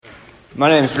My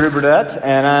name is Drew Burdett,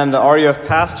 and I'm the RUF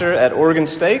pastor at Oregon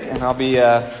State, and I'll be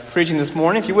preaching this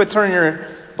morning. If you would turn your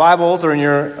Bibles or in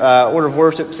your order of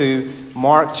worship to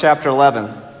Mark chapter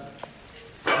 11.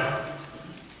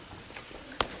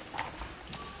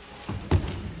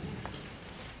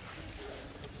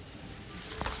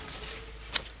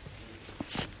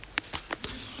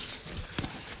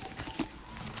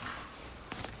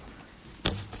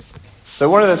 So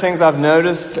one of the things I've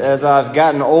noticed as I've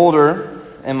gotten older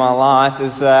in my life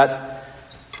is that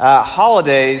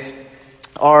holidays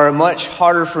are much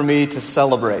harder for me to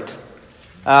celebrate.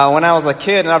 When I was a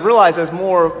kid, and I've realized this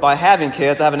more by having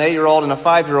kids. I have an 8-year-old and a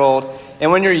 5-year-old.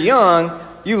 And when you're young,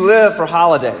 you live for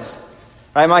holidays.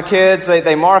 Right? My kids,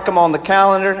 they mark them on the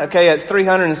calendar. Okay, it's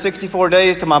 364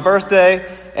 days to my birthday,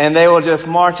 and they will just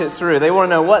march it through. They want to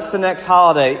know what's the next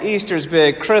holiday. Easter's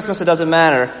big. Christmas, it doesn't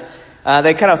matter.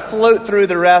 They kind of float through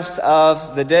the rest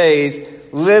of the days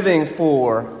living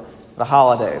for the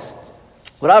holidays.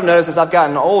 What I've noticed as I've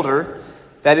gotten older,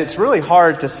 that it's really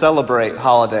hard to celebrate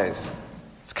holidays.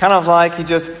 It's kind of like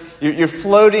you're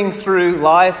floating through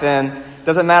life, and it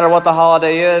doesn't matter what the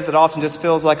holiday is. It often just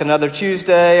feels like another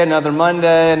Tuesday, another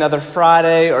Monday, another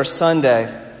Friday or Sunday.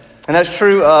 And that's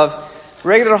true of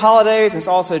regular holidays, and it's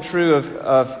also true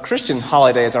of Christian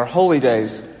holidays, our holy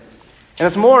days. And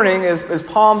this morning is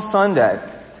Palm Sunday.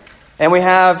 And we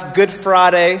have Good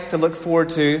Friday to look forward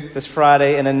to this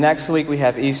Friday. And then next week we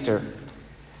have Easter.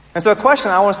 And so a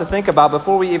question I want us to think about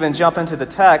before we even jump into the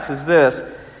text is this.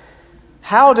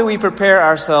 How do we prepare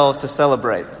ourselves to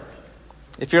celebrate?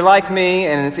 If you're like me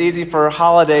and it's easy for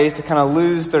holidays to kind of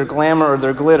lose their glamour or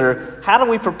their glitter, how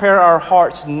do we prepare our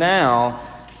hearts now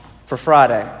for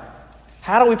Friday?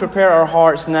 How do we prepare our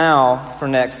hearts now for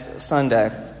next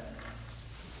Sunday?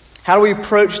 How do we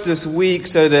approach this week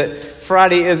so that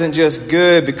Friday isn't just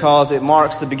good because it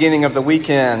marks the beginning of the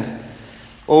weekend,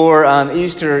 or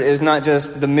Easter is not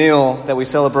just the meal that we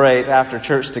celebrate after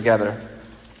church together?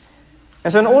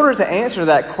 And so in order to answer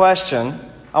that question,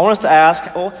 I want us to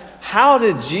ask, well, how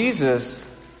did Jesus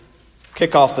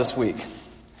kick off this week?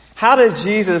 How did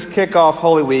Jesus kick off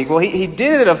Holy Week? Well, he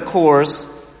did it, of course,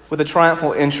 with a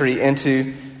triumphal entry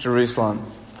into Jerusalem.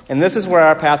 And this is where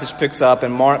our passage picks up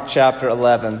in Mark chapter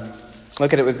 11.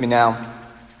 Look at it with me now.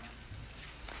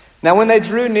 Now when they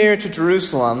drew near to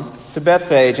Jerusalem, to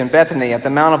Bethphage and Bethany at the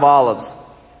Mount of Olives,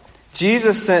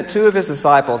 Jesus sent 2 of his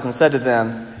disciples and said to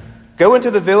them, "Go into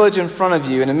the village in front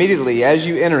of you, and immediately as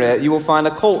you enter it, you will find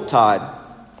a colt tied,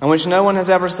 on which no one has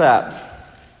ever sat.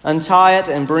 Untie it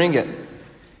and bring it.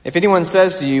 If anyone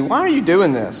says to you, 'Why are you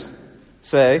doing this?'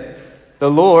 say, 'The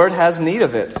Lord has need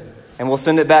of it, and will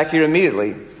send it back here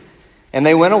immediately.' And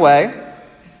they went away,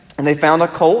 and they found a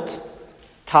colt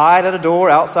tied at a door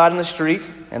outside in the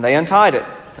street, and they untied it.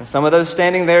 And some of those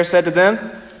standing there said to them,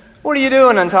 'What are you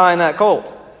doing untying that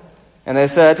colt?' And they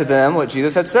said to them what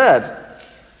Jesus had said,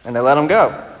 and they let him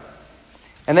go.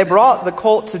 And they brought the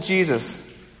colt to Jesus,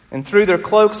 and threw their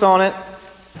cloaks on it,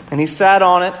 and he sat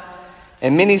on it,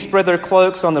 and many spread their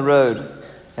cloaks on the road,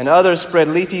 and others spread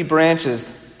leafy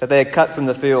branches that they had cut from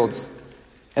the fields.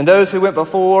 And those who went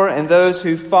before and those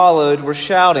who followed were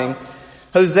shouting,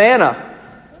 'Hosanna!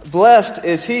 Blessed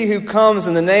is he who comes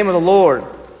in the name of the Lord.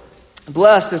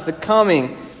 Blessed is the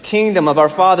coming kingdom of our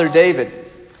father David.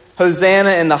 Hosanna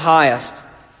in the highest.'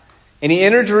 And he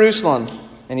entered Jerusalem,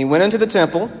 and he went into the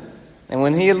temple. And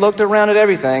when he had looked around at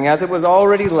everything, as it was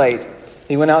already late,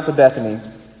 he went out to Bethany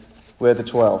with the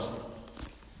 12.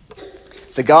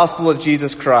 The gospel of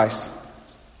Jesus Christ.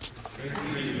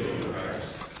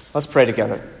 Let's pray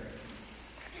together.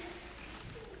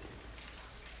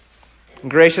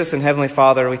 Gracious and Heavenly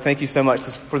Father, we thank you so much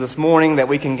for this morning that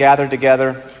we can gather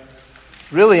together,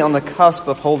 really on the cusp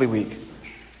of Holy Week.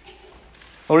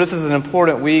 Lord, this is an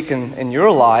important week in your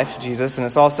life, Jesus, and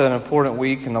it's also an important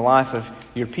week in the life of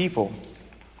your people.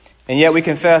 And yet we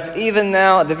confess even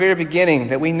now at the very beginning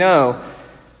that we know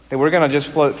that we're going to just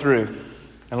float through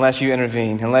unless you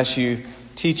intervene, unless you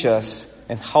teach us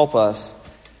and help us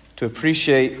to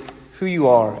appreciate who you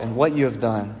are and what you have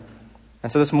done.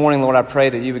 And so this morning, Lord, I pray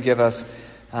that you would give us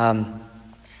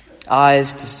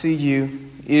eyes to see you,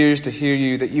 ears to hear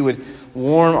you, that you would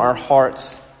warm our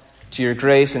hearts to your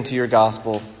grace and to your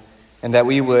gospel, and that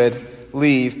we would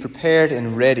leave prepared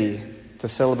and ready to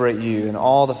celebrate you in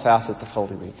all the facets of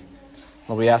Holy Week.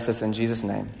 Lord, we ask this in Jesus'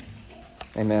 name.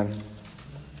 Amen.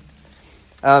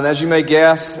 As you may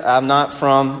guess, I'm not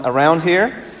from around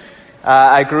here.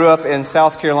 I grew up in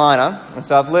South Carolina, and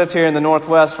so I've lived here in the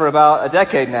Northwest for about a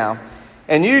decade now.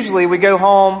 And usually we go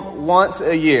home once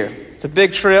a year. It's a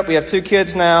big trip. We have 2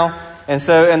 kids now. And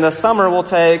so in the summer, we'll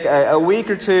take a week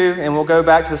or two, and we'll go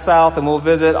back to the South, and we'll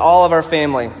visit all of our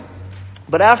family.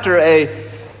 But after a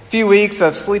few weeks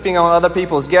of sleeping on other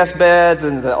people's guest beds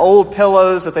and the old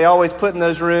pillows that they always put in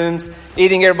those rooms,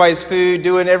 eating everybody's food,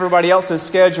 doing everybody else's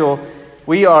schedule,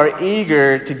 we are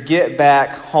eager to get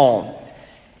back home.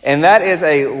 And that is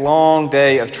a long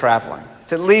day of traveling.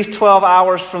 It's at least 12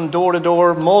 hours from door to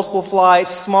door, multiple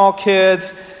flights, small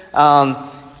kids,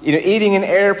 eating in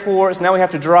airports. Now we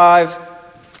have to drive.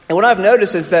 And what I've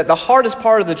noticed is that the hardest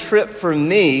part of the trip for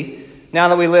me, now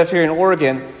that we live here in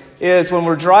Oregon, is when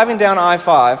we're driving down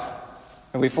I-5,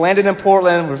 and we've landed in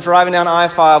Portland, we're driving down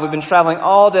I-5, we've been traveling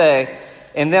all day,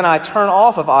 and then I turn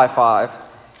off of I-5,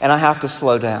 and I have to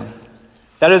slow down.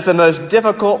 That is the most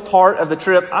difficult part of the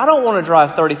trip. I don't want to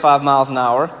drive 35 miles an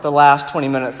hour the last 20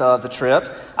 minutes of the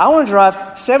trip. I want to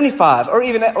drive 75 or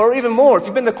even more. If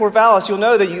you've been to Corvallis, you'll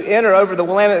know that you enter over the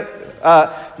Willamette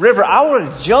River. I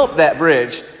want to jump that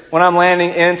bridge when I'm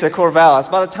landing into Corvallis.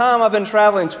 By the time I've been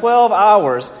traveling 12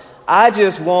 hours, I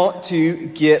just want to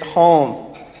get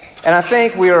home. And I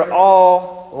think we are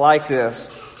all like this,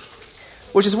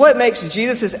 which is what makes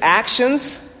Jesus'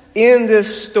 actions in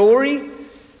this story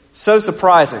so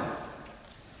surprising.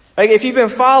 Like, if you've been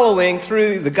following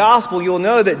through the gospel, you'll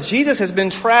know that Jesus has been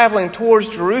traveling towards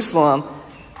Jerusalem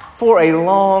for a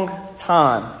long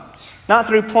time. Not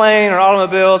through plane or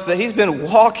automobiles, but he's been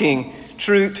walking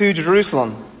to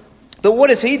Jerusalem. But what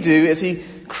does he do is he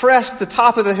crests the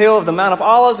top of the hill of the Mount of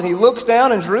Olives and he looks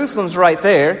down and Jerusalem's right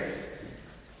there.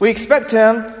 We expect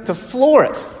him to floor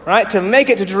it, right? To make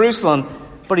it to Jerusalem,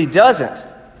 but he doesn't.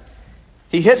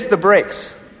 He hits the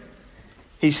brakes.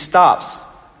 He stops.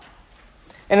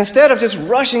 And instead of just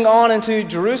rushing on into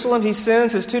Jerusalem, he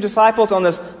sends his 2 disciples on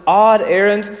this odd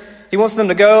errand. He wants them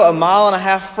to go 1.5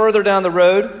 miles further down the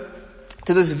road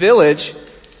to this village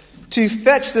to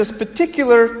fetch this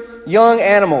particular young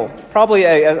animal, probably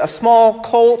a small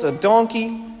colt, a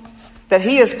donkey, that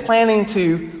he is planning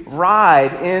to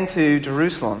ride into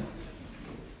Jerusalem.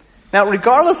 Now,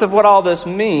 regardless of what all this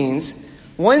means,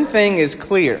 one thing is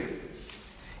clear.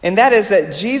 And that is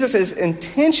that Jesus is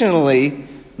intentionally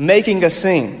making a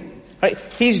scene. Right?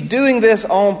 He's doing this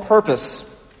on purpose.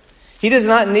 He does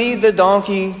not need the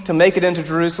donkey to make it into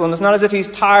Jerusalem. It's not as if he's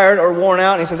tired or worn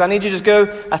out and he says, I need you to just go.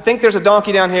 I think there's a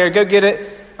donkey down here. Go get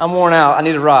it. I'm worn out. I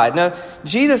need a ride. No,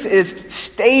 Jesus is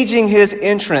staging his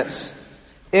entrance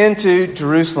into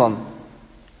Jerusalem.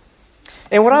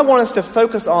 And what I want us to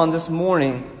focus on this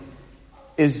morning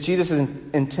is Jesus'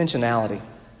 intentionality.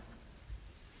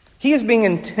 He is being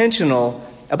intentional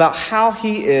about how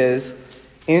he is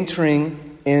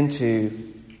entering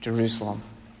into Jerusalem.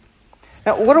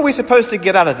 Now, what are we supposed to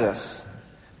get out of this?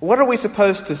 What are we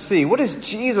supposed to see? What does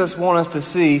Jesus want us to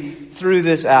see through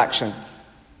this action?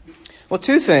 Well,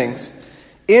 2 things.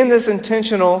 In this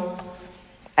intentional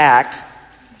act,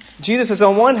 Jesus is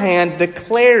on one hand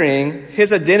declaring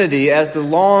his identity as the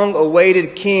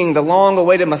long-awaited king, the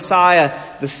long-awaited Messiah,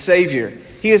 the Savior.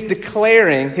 He is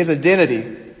declaring his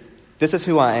identity. This is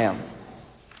who I am.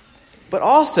 But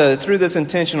also, through this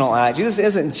intentional act, Jesus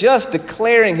isn't just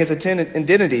declaring his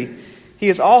identity, he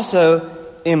is also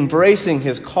embracing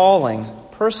his calling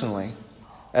personally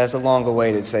as the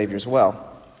long-awaited Savior as well.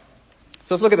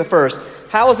 So let's look at the first.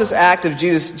 How is this act of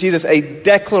Jesus a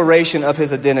declaration of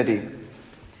his identity?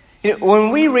 You know, when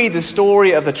we read the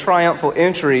story of the triumphal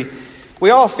entry, we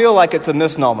all feel like it's a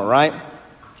misnomer, right?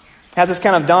 It has this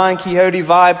kind of Don Quixote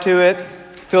vibe to it.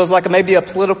 Feels like maybe a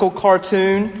political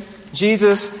cartoon.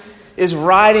 Jesus is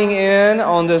riding in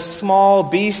on this small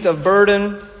beast of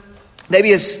burden. Maybe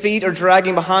his feet are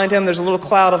dragging behind him. There's a little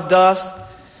cloud of dust.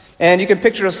 And you can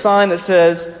picture a sign that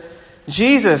says,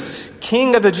 Jesus,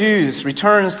 King of the Jews,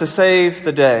 returns to save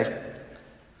the day.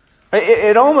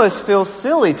 It almost feels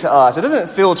silly to us. It doesn't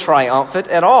feel triumphant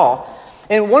at all.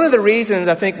 And one of the reasons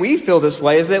I think we feel this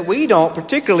way is that we don't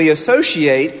particularly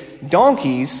associate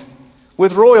donkeys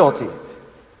with royalty.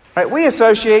 Right? We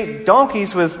associate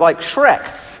donkeys with, like,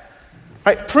 Shrek.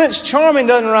 Right? Prince Charming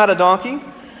doesn't ride a donkey.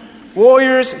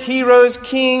 Warriors, heroes,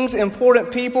 kings,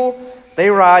 important people, they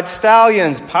ride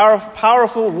stallions,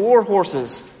 powerful war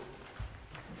horses.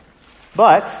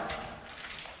 But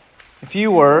if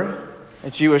you were a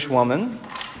Jewish woman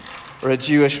or a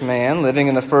Jewish man living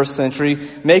in the first century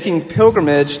making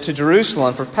pilgrimage to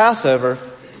Jerusalem for Passover,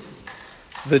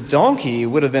 the donkey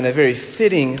would have been a very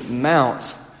fitting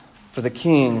mount for the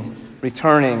king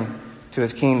returning to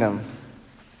his kingdom.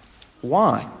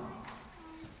 Why?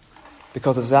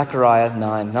 Because of Zechariah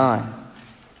 9:9.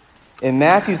 In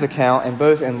Matthew's account, and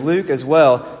both in Luke as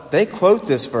well, they quote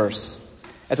this verse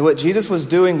as what Jesus was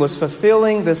doing was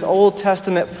fulfilling this Old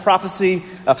Testament prophecy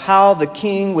of how the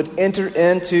king would enter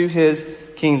into his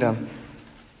kingdom.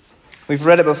 We've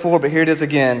read it before, but here it is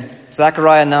again.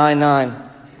 Zechariah 9:9.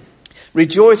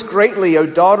 Rejoice greatly, O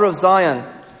daughter of Zion.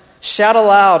 Shout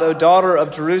aloud, O daughter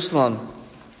of Jerusalem.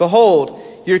 Behold,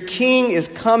 your king is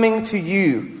coming to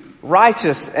you,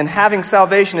 righteous and having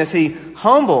salvation, as he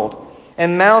humble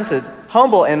and mounted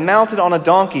on a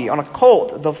donkey, on a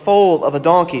colt, the foal of a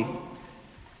donkey.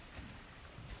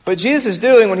 What Jesus is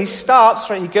doing when he stops,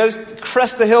 right, he goes to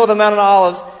crest the hill of the Mount of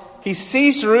Olives, he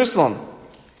sees Jerusalem.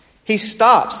 He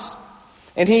stops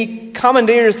and he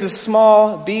commandeers this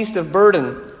small beast of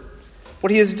burden.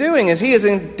 What he is doing is he is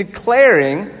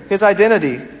declaring his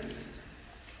identity,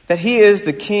 that he is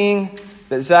the king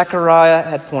that Zechariah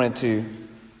had pointed to,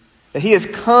 that he is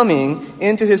coming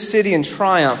into his city in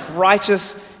triumph,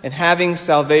 righteous and having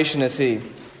salvation as he.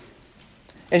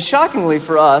 And shockingly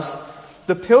for us,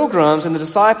 the pilgrims and the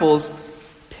disciples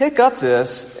pick up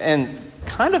this and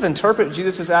kind of interpret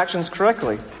Jesus' actions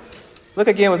correctly. Look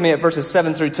again with me at verses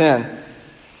 7 through 10.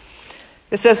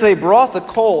 It says they brought the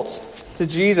colt to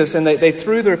Jesus and they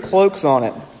threw their cloaks on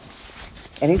it.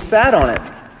 And he sat on it.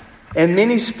 And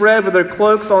many spread with their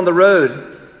cloaks on the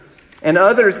road. And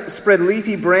others spread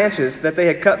leafy branches that they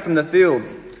had cut from the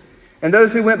fields. And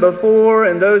those who went before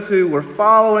and those who were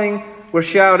following were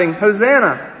shouting,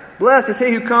 Hosanna! Blessed is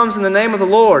he who comes in the name of the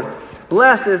Lord.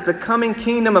 Blessed is the coming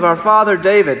kingdom of our father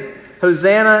David.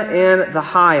 Hosanna in the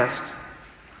highest.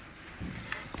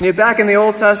 Back in the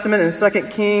Old Testament in 2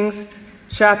 Kings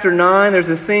chapter 9, there's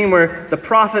a scene where the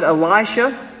prophet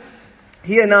Elisha,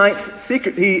 he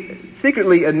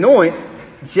secretly anoints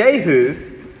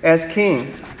Jehu as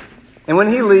king. And when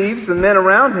he leaves, the men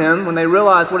around him, when they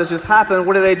realize what has just happened,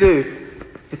 what do?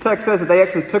 The text says that they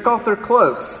actually took off their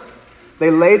cloaks. They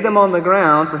laid them on the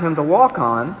ground for him to walk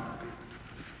on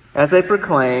as they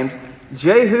proclaimed,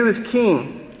 Jehu is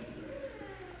king.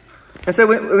 And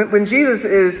so when Jesus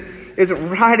is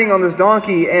riding on this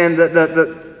donkey and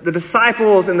the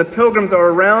disciples and the pilgrims are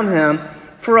around him,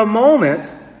 for a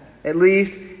moment, at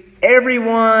least,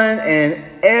 everyone and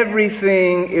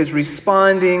everything is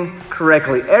responding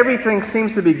correctly. Everything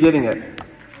seems to be getting it.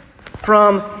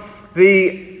 From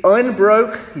the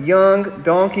unbroke young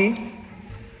donkey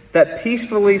that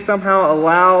peacefully somehow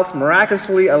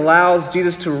miraculously allows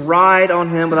Jesus to ride on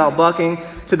him without bucking,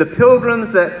 to the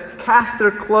pilgrims that cast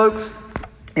their cloaks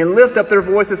and lift up their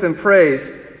voices in praise.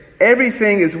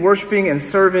 Everything is worshiping and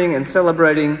serving and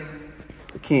celebrating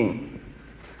the King.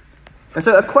 And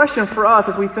so a question for us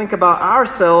as we think about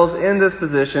ourselves in this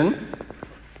position,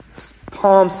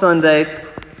 Palm Sunday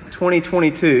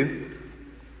 2022,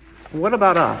 what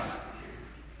about us?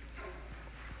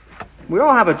 We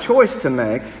all have a choice to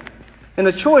make. And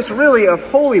the choice really of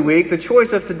Holy Week, the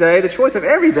choice of today, the choice of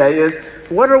every day is,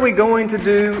 what are we going to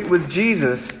do with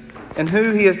Jesus and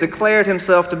who he has declared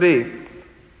himself to be?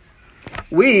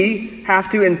 We have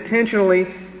to intentionally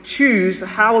choose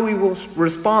how we will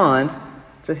respond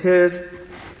to his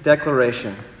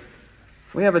declaration.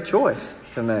 We have a choice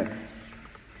to make.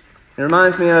 It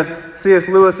reminds me of C.S.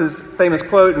 Lewis's famous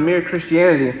quote in Mere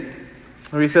Christianity,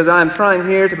 where he says, I am trying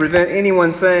here to prevent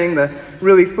anyone saying the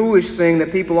really foolish thing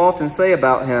that people often say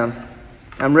about him.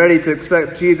 I'm ready to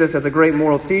accept Jesus as a great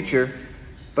moral teacher,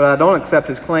 but I don't accept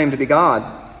his claim to be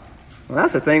God. Well,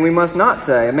 that's the thing we must not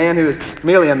say. A man who is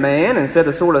merely a man and said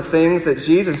the sort of things that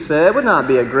Jesus said would not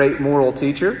be a great moral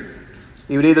teacher.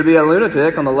 He would either be a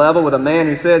lunatic on the level with a man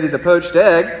who says he's a poached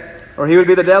egg, or he would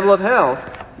be the devil of hell.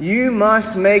 You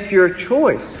must make your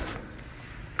choice.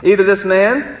 Either this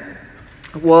man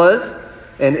was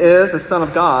and is the Son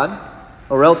of God,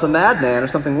 or else a madman or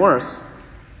something worse.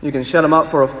 You can shut him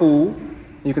up for a fool,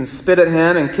 you can spit at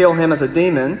him and kill him as a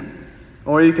demon,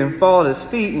 or you can fall at his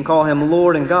feet and call him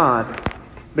Lord and God.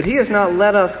 But he has not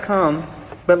let us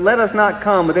not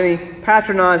come with any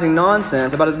patronizing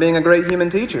nonsense about his being a great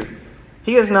human teacher.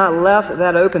 He has not left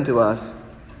that open to us.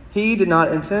 He did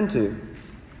not intend to.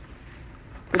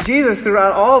 But Jesus,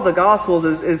 throughout all the Gospels,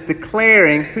 is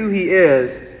declaring who he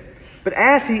is. But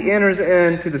as he enters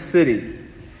into the city,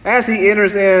 as he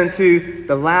enters into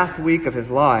the last week of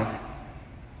his life,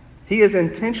 he is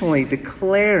intentionally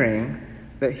declaring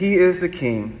that he is the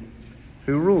King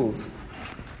who rules.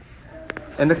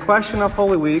 And the question of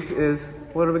Holy Week is,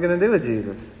 what are we going to do with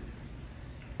Jesus?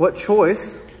 What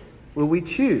choice will we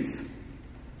choose?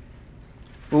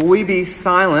 Will we be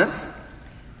silent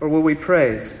or will we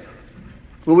praise?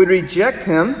 Will we reject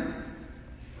him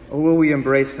or will we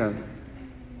embrace him?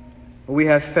 Will we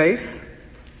have faith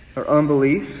or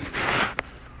unbelief?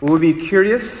 Will we be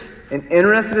curious and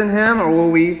interested in him, or will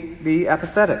we be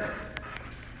apathetic?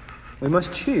 We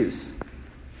must choose.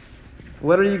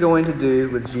 What are you going to do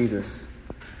with Jesus?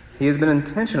 He has been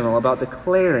intentional about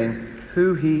declaring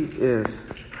who he is.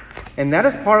 And that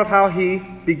is part of how he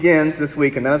begins this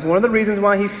week. And that is one of the reasons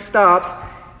why he stops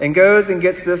and goes and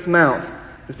gets this mount.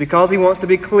 It's because he wants to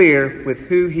be clear with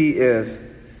who he is.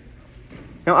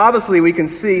 Now, obviously, we can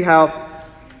see how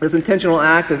this intentional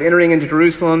act of entering into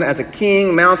Jerusalem as a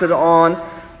king mounted on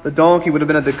the donkey would have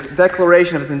been a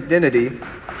declaration of his identity.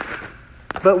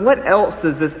 But what else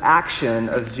does this action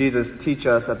of Jesus teach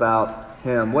us about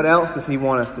him? What else does he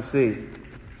want us to see?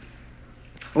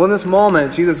 Well, in this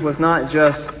moment, Jesus was not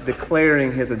just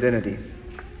declaring his identity.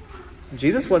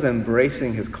 Jesus was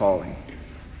embracing his calling.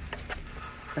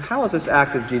 Now, how is this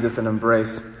act of Jesus an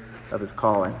embrace of his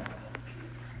calling?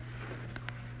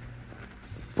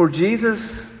 For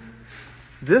Jesus,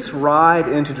 this ride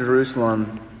into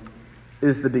Jerusalem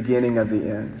is the beginning of the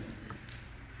end.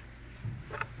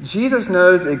 Jesus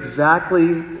knows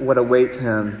exactly what awaits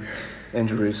him in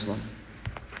Jerusalem.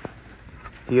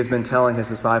 He has been telling his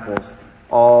disciples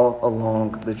all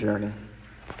along the journey.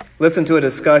 Listen to a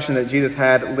discussion that Jesus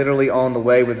had literally on the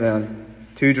way with them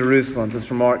to Jerusalem. This is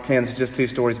from Mark 10, it's just 2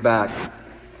 stories back.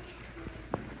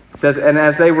 It says, and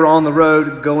as they were on the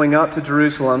road going up to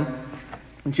Jerusalem,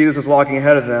 Jesus was walking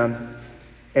ahead of them,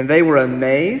 and they were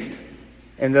amazed,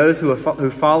 and those who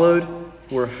followed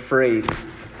were afraid.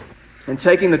 And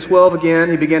taking the 12 again,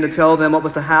 he began to tell them what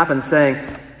was to happen, saying,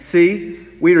 see,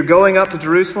 we are going up to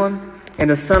Jerusalem, and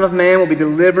the Son of Man will be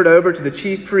delivered over to the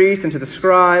chief priests and to the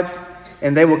scribes,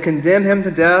 and they will condemn him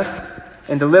to death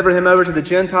and deliver him over to the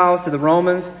Gentiles, to the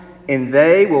Romans, and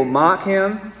they will mock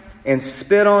him and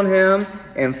spit on him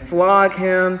and flog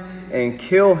him and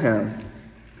kill him.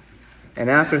 And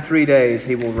after 3 days,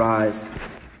 he will rise.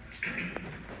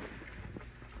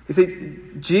 You see,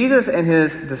 Jesus and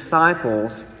his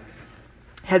disciples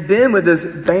had been with this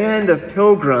band of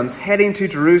pilgrims heading to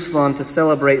Jerusalem to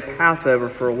celebrate Passover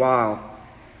for a while.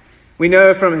 We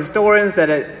know from historians that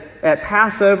at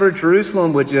Passover,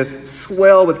 Jerusalem would just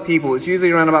swell with people. It's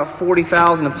usually around about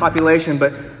 40,000 in population,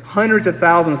 but hundreds of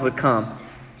thousands would come.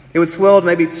 It would swell to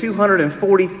maybe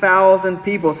 240,000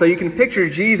 people. So you can picture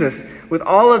Jesus with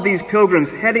all of these pilgrims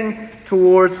heading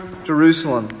towards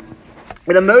Jerusalem.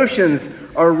 And emotions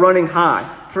are running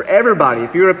high for everybody.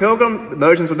 If you're a pilgrim,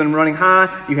 emotions would have been running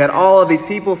high. You had all of these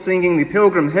people singing the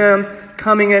pilgrim hymns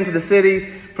coming into the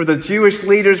city. For the Jewish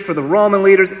leaders, for the Roman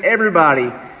leaders,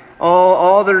 everybody,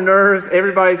 all their nerves,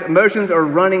 everybody's emotions are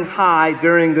running high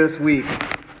during this week.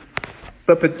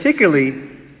 But particularly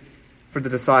for the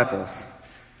disciples.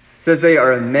 It says they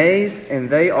are amazed and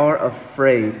they are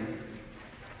afraid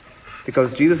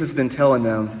because Jesus has been telling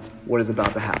them what is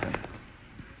about to happen.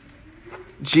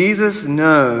 Jesus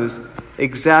knows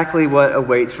exactly what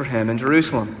awaits for him in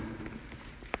Jerusalem.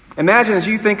 Imagine as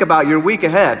you think about your week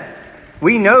ahead.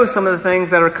 We know some of the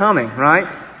things that are coming, right?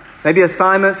 Maybe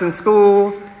assignments in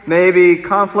school, maybe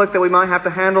conflict that we might have to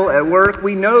handle at work.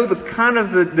 We know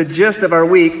the gist of our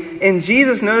week, and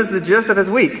Jesus knows the gist of his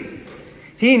week.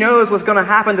 He knows what's going to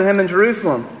happen to him in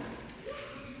Jerusalem.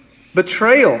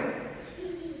 Betrayal,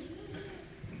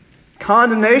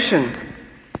 condemnation,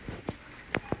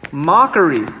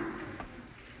 mockery,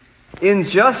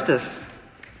 injustice,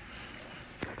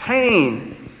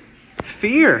 pain,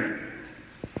 fear,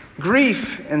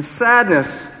 grief and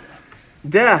sadness,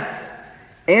 death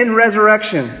and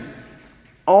resurrection,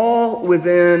 all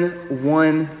within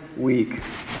 1 week,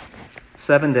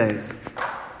 7 days.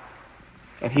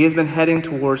 And he has been heading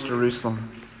towards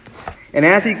Jerusalem. And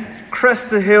as he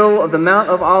crests the hill of the Mount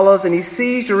of Olives and he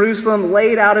sees Jerusalem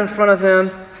laid out in front of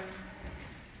him,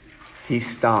 he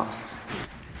stops.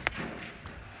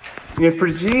 You know, for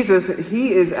Jesus,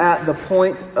 he is at the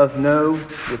point of no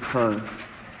return.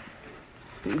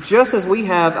 Just as we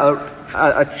have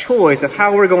a choice of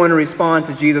how we're going to respond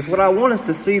to Jesus, what I want us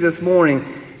to see this morning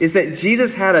is that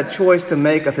Jesus had a choice to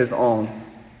make of his own.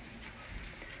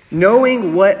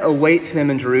 Knowing what awaits him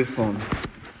in Jerusalem,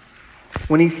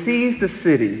 when he sees the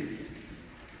city,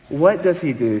 what does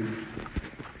he do?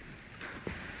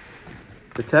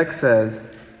 The text says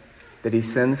that he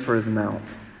sends for his mount,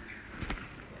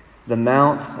 the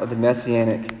mount of the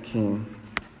Messianic King.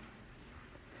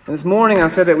 And this morning I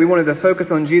said that we wanted to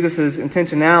focus on Jesus'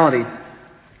 intentionality.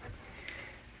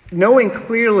 Knowing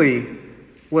clearly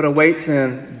what awaits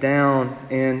him down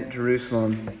in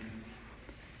Jerusalem,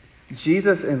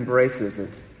 Jesus embraces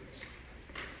it.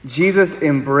 Jesus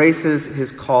embraces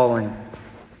his calling.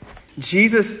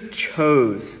 Jesus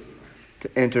chose to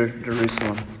enter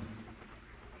Jerusalem.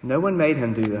 No one made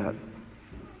him do that.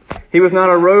 He was not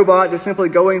a robot just simply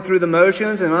going through the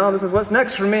motions and, this is what's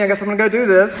next for me. I guess I'm going to go do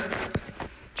this.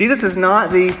 Jesus is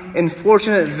not the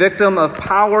unfortunate victim of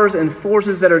powers and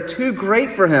forces that are too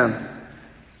great for him.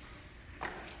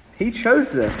 He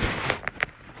chose this.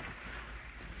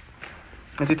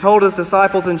 As he told his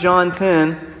disciples in John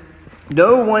 10,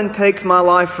 "No one takes my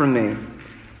life from me,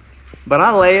 but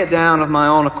I lay it down of my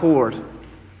own accord.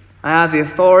 I have the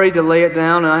authority to lay it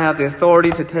down, and I have the authority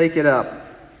to take it up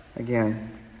again."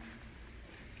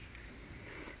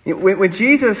 When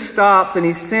Jesus stops and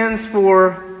he sends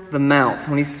for the mount,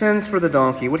 when he sends for the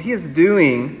donkey, what he is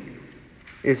doing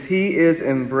is he is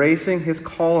embracing his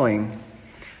calling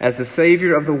as the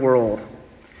Savior of the world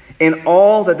and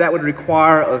all that would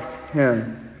require of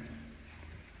him.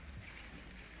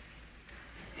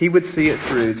 He would see it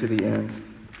through to the end.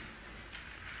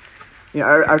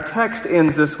 Our text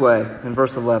ends this way in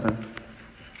verse 11.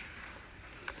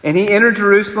 "And he entered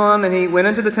Jerusalem, and he went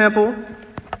into the temple,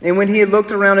 and when he had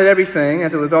looked around at everything,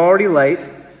 as it was already late,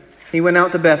 he went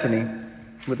out to Bethany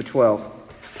with the 12.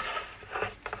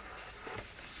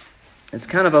 It's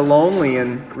kind of a lonely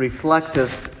and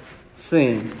reflective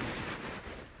scene.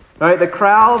 Right? The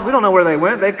crowds, we don't know where they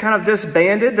went. They've kind of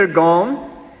disbanded. They're gone.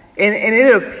 And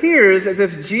it appears as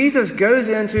if Jesus goes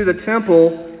into the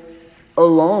temple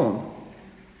alone,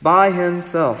 by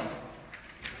himself.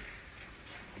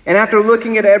 And after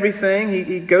looking at everything,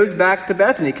 he goes back to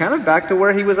Bethany, kind of back to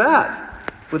where he was at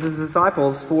with his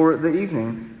disciples for the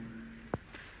evening.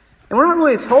 And we're not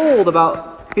really told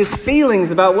about his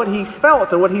feelings, about what he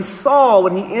felt or what he saw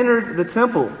when he entered the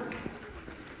temple.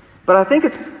 But I think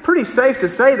it's pretty safe to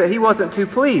say that he wasn't too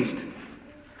pleased,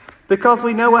 because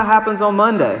we know what happens on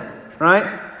Monday,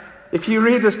 right? If you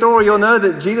read the story, you'll know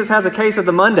that Jesus has a case of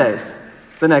the Mondays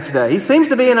the next day. He seems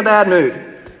to be in a bad mood,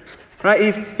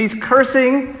 right? He's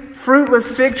cursing fruitless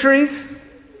fig trees.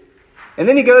 And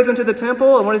then he goes into the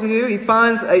temple, and what does he do? He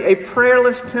finds a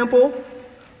prayerless temple,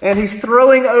 and he's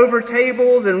throwing over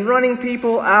tables and running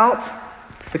people out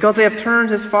because they have turned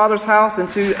his Father's house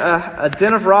into a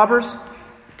den of robbers.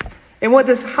 And what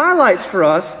this highlights for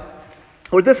us,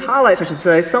 or this highlights, I should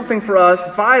say, something for us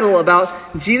vital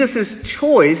about Jesus'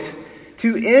 choice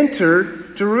to enter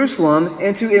Jerusalem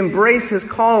and to embrace his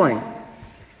calling.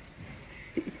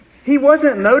 He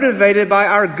wasn't motivated by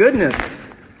our goodness.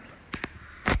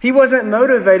 He wasn't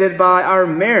motivated by our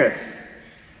merit.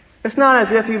 It's not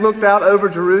as if he looked out over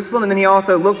Jerusalem and then he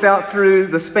also looked out through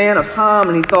the span of time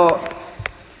and he thought,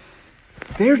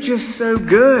 they're just so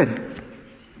good.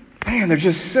 Man, they're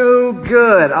just so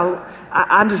good. I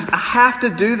have to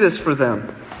do this for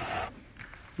them.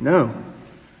 No,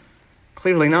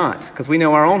 clearly not, because we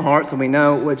know our own hearts and we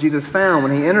know what Jesus found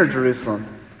when he entered Jerusalem.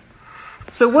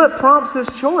 So what prompts this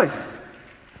choice?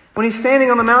 When he's standing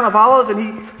on the Mount of Olives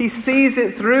and he sees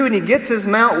it through and he gets his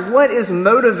mount, what is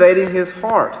motivating his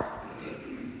heart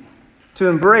to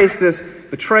embrace this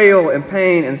betrayal and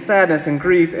pain and sadness and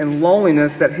grief and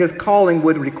loneliness that his calling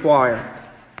would require?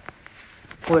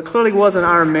 Well, it clearly wasn't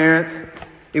our merit.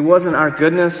 It wasn't our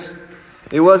goodness.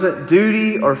 It wasn't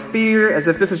duty or fear, as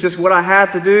if this is just what I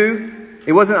had to do.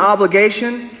 It wasn't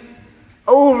obligation.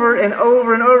 Over and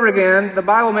over and over again, the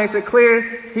Bible makes it clear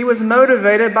he was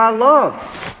motivated by love.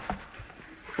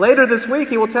 Later this week,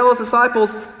 he will tell his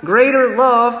disciples, greater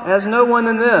love has no one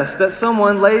than this, that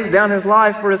someone lays down his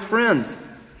life for his friends.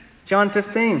 It's John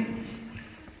 15.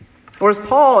 Or as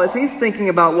Paul, as he's thinking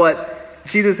about what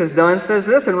Jesus has done, says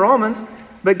this in Romans,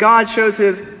 but God shows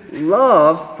his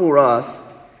love for us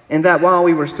in that while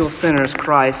we were still sinners,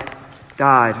 Christ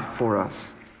died for us.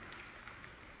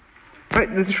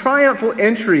 Right? The triumphal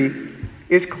entry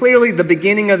is clearly the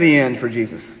beginning of the end for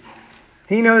Jesus.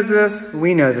 He knows this.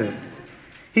 We know this.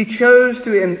 He chose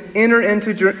to enter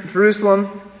into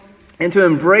Jerusalem and to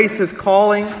embrace his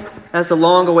calling as the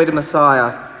long-awaited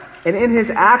Messiah. And in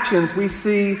his actions, we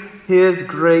see his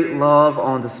great love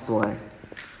on display.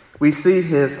 We see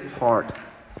his heart.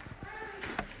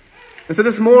 And so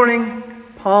this morning,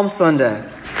 Palm Sunday,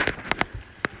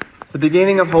 it's the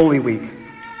beginning of Holy Week.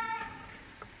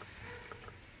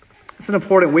 It's an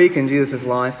important week in Jesus'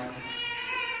 life.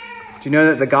 Do you know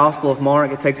that the Gospel of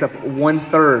Mark, it takes up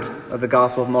 1/3 of the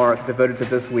Gospel of Mark devoted to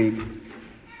this week?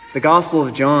 The Gospel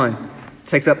of John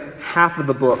takes up half of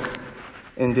the book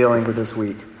in dealing with this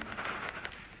week.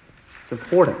 It's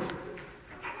important.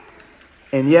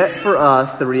 And yet for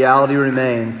us, the reality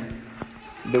remains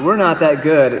that we're not that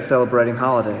good at celebrating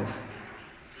holidays.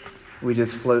 We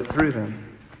just float through them.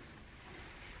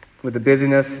 With the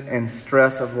busyness and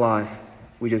stress of life,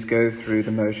 we just go through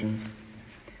the motions.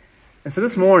 And so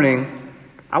this morning,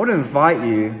 I would invite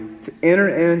you to enter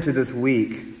into this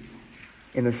week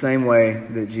in the same way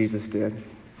that Jesus did.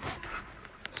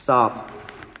 Stop.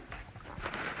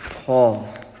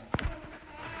 Pause.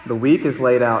 The week is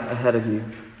laid out ahead of you.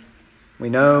 We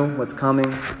know what's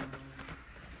coming.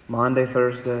 Monday,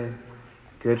 Thursday,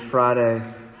 Good Friday,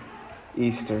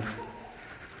 Easter.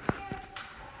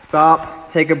 Stop,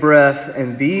 take a breath,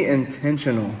 and be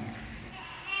intentional.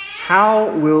 How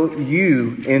will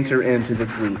you enter into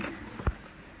this week?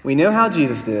 We know how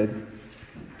Jesus did.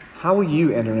 How will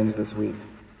you enter into this week?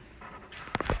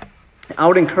 I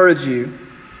would encourage you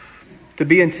to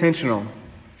be intentional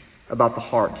about the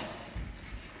heart.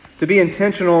 To be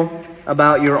intentional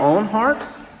about your own heart,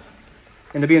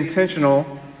 and to be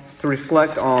intentional to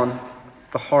reflect on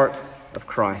the heart of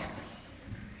Christ.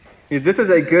 This is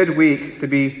a good week to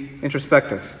be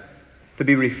introspective, to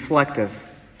be reflective,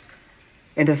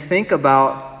 and to think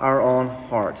about our own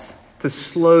hearts, to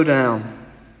slow down.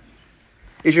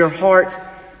 Is your heart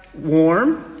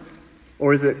warm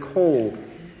or is it cold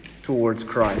towards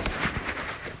Christ?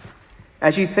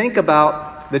 As you think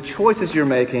about the choices you're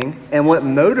making and what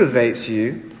motivates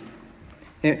you,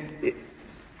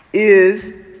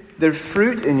 is there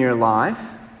fruit in your life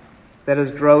that is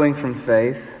growing from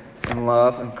faith and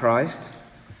love in Christ?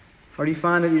 Or do you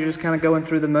find that you're just kind of going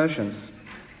through the motions?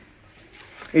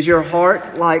 Is your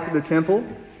heart like the temple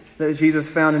that Jesus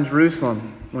found in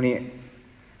Jerusalem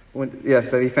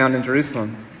that he found in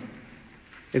Jerusalem?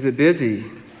 Is it busy,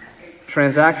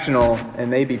 transactional, and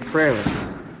maybe prayerless?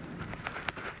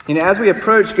 As we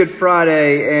approach Good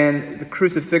Friday and the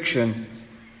crucifixion,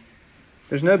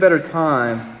 there's no better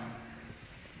time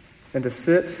than to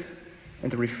sit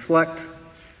and to reflect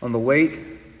on the weight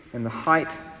and the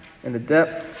height and the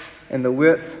depth and the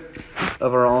width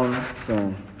of our own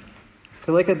sin.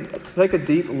 To take a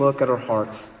deep look at our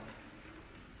hearts.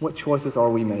 What choices are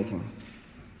we making?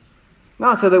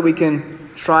 Not so that we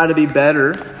can try to be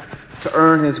better, to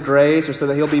earn His grace, or so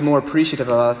that He'll be more appreciative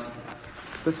of us,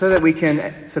 but so that we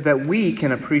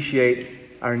can appreciate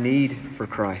our need for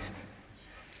Christ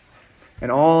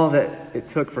and all that it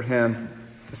took for Him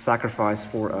to sacrifice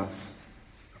for us.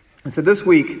 And so this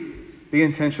week, be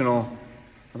intentional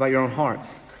about your own hearts.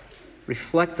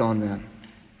 Reflect on them.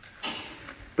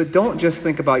 But don't just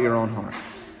think about your own heart.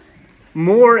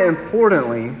 More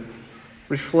importantly,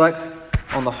 reflect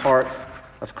on the heart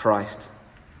of Christ.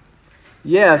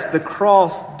 Yes, the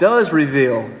cross does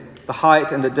reveal the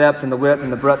height and the depth and the width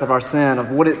and the breadth of our sin,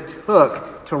 of what it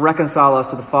took to reconcile us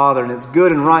to the Father, and it's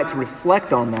good and right to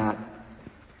reflect on that.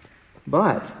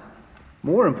 But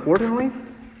more importantly,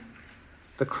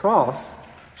 the cross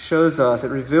shows us, it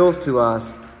reveals to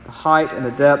us the height and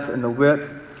the depth and the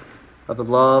width of the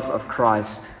love of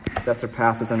Christ that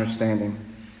surpasses understanding.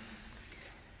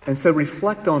 And so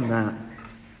reflect on that.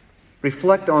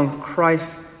 Reflect on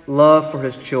Christ's love for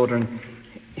His children.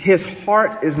 His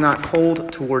heart is not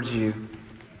cold towards you.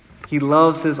 He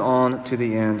loves His own to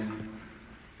the end.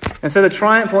 And so the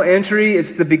triumphal entry,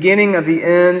 it's the beginning of the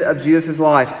end of Jesus'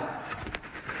 life.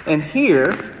 And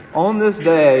here, on this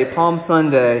day, Palm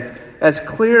Sunday, as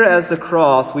clear as the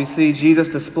cross, we see Jesus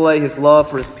display His love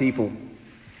for His people.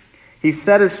 He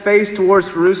set His face towards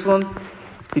Jerusalem.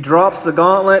 He drops the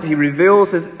gauntlet. He reveals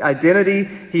His identity.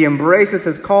 He embraces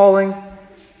His calling.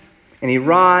 And He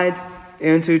rides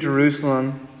into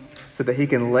Jerusalem so that He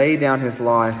can lay down His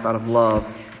life out of love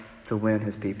to win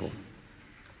His people.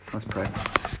 Let's pray.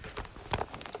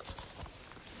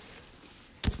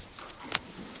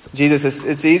 Jesus,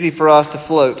 it's easy for us to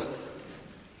float.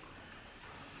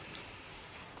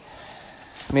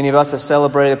 Many of us have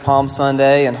celebrated Palm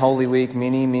Sunday and Holy Week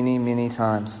many, many, many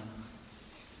times.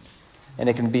 And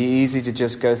it can be easy to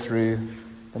just go through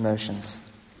the motions.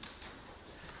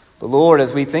 But Lord,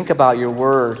 as we think about your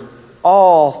word,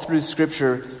 all through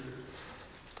Scripture,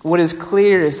 what is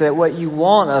clear is that what you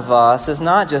want of us is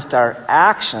not just our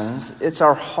actions, it's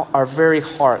our very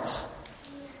hearts.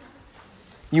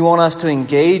 You want us to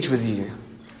engage with you.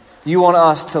 You want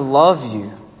us to love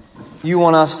you. You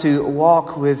want us to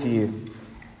walk with you.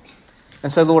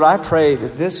 And so, Lord, I pray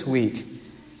that this week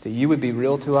that you would be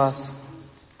real to us,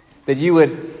 that you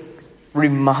would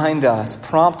remind us,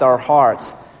 prompt our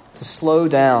hearts to slow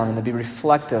down and to be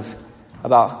reflective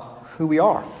about who we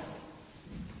are,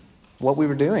 what we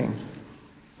were doing,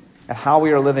 and how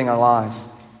we are living our lives,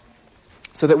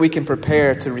 so that we can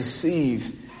prepare to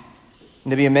receive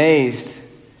and to be amazed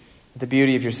at the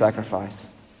beauty of your sacrifice.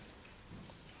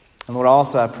 And Lord,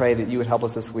 also I pray that you would help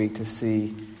us this week to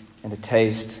see and to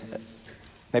taste,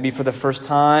 maybe for the first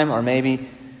time or maybe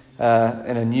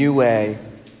in a new way,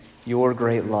 your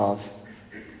great love.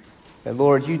 That,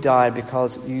 Lord, you died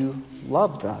because you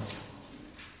loved us.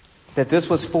 That this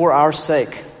was for our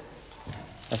sake,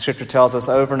 as Scripture tells us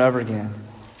over and over again.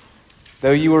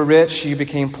 Though you were rich, you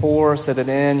became poor so that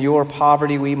in your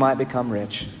poverty we might become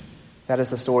rich. That is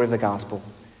the story of the gospel.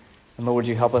 And Lord,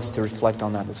 you help us to reflect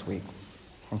on that this week.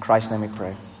 In Christ's name we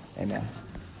pray. Amen.